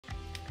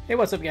Hey,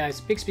 what's up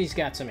guys? Bixpy's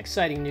got some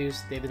exciting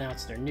news. They've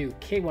announced their new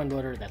K-1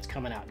 motor that's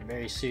coming out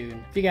very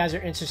soon. If you guys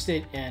are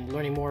interested in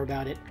learning more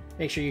about it,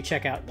 make sure you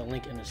check out the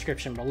link in the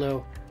description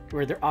below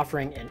where they're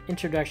offering an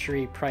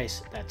introductory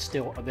price that's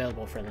still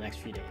available for the next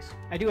few days.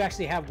 I do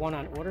actually have one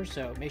on order,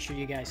 so make sure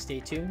you guys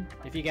stay tuned.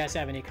 If you guys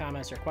have any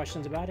comments or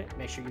questions about it,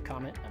 make sure you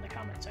comment in the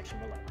comment section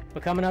below.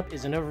 But coming up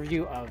is an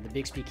overview of the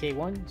Bixpy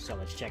K-1, so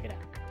let's check it out.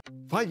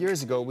 5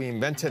 years ago, we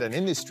invented an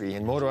industry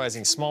in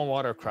motorizing small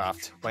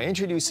watercraft by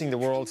introducing the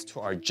world to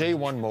our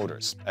J1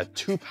 motors, a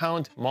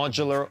 2-pound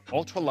modular,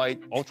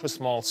 ultralight,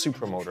 ultra-small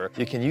supermotor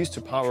you can use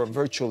to power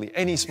virtually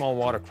any small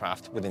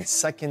watercraft within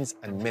seconds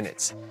and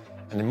minutes,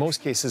 and in most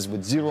cases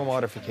with zero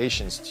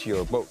modifications to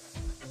your boat.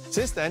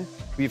 Since then,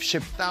 we've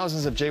shipped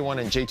thousands of J1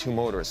 and J2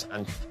 motors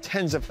and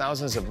tens of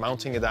thousands of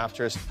mounting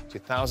adapters to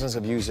thousands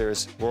of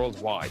users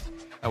worldwide.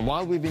 And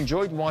while we've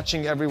enjoyed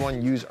watching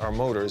everyone use our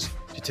motors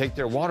to take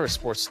their water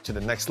sports to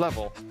the next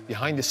level,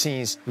 behind the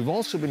scenes, we've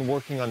also been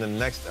working on the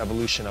next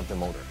evolution of the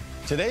motor.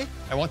 Today,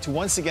 I want to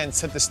once again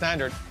set the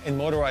standard in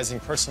motorizing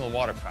personal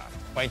watercraft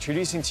by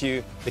introducing to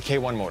you the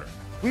K-1 motor.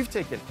 We've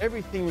taken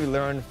everything we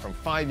learned from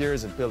 5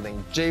 years of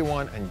building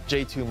J1 and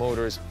J2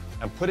 motors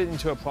and put it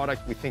into a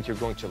product we think you're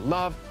going to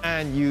love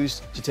and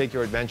use to take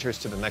your adventures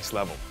to the next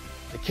level.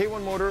 The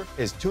K-1 motor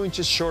is 2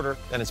 inches shorter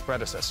than its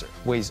predecessor,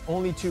 weighs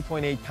only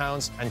 2.8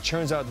 pounds, and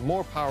churns out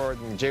more power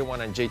than J1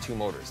 and J2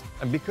 motors.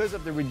 And because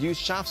of the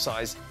reduced shaft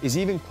size, is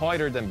even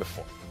quieter than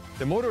before.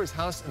 The motor is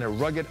housed in a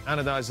rugged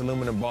anodized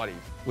aluminum body,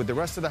 with the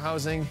rest of the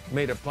housing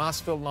made of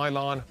blast-filled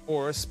nylon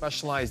or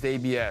specialized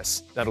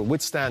ABS that'll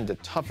withstand the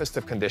toughest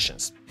of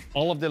conditions.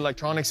 All of the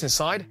electronics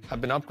inside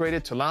have been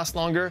upgraded to last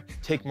longer,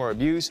 take more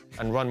abuse,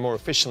 and run more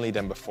efficiently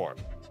than before.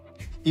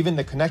 Even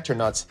the connector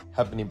nuts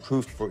have been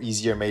improved for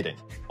easier mating.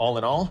 All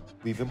in all,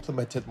 we've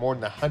implemented more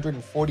than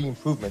 140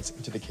 improvements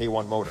into the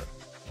K-1 motor.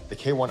 The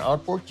K-1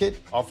 outboard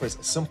kit offers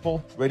a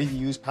simple,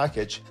 ready-to-use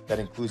package that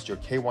includes your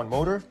K-1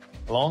 motor,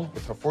 along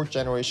with our 4th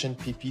generation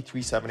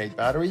PP378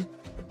 battery,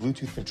 a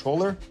Bluetooth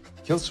controller,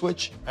 kill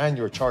switch, and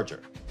your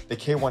charger. The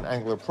K-1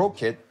 Angler Pro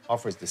kit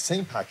offers the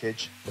same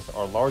package with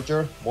our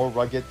larger, more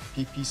rugged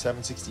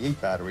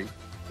PP768 battery,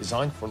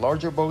 designed for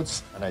larger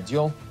boats and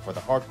ideal for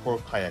the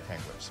hardcore kayak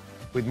anglers.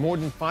 With more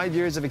than 5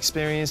 years of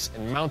experience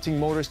in mounting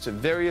motors to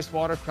various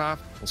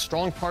watercraft and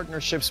strong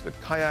partnerships with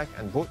kayak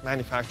and boat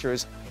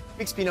manufacturers,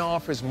 Bixpy now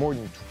offers more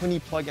than 20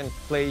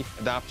 plug-and-play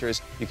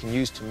adapters you can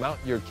use to mount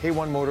your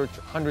K-1 motor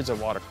to hundreds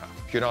of watercraft.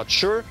 If you're not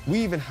sure, we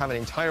even have an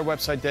entire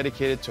website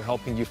dedicated to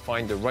helping you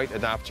find the right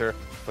adapter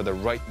for the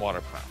right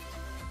watercraft.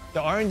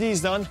 The R&D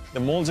is done, the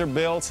molds are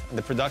built, and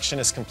the production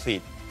is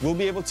complete. We'll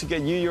be able to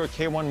get you your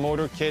K-1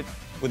 motor kit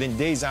within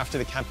days after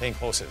the campaign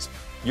closes.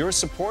 Your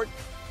support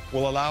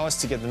will allow us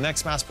to get the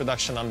next mass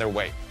production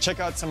underway. Check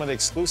out some of the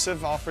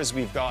exclusive offers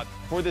we've got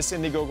for this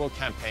Indiegogo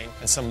campaign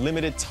and some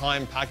limited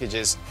time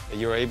packages that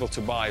you're able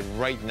to buy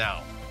right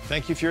now.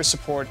 Thank you for your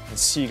support and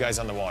see you guys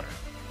on the water.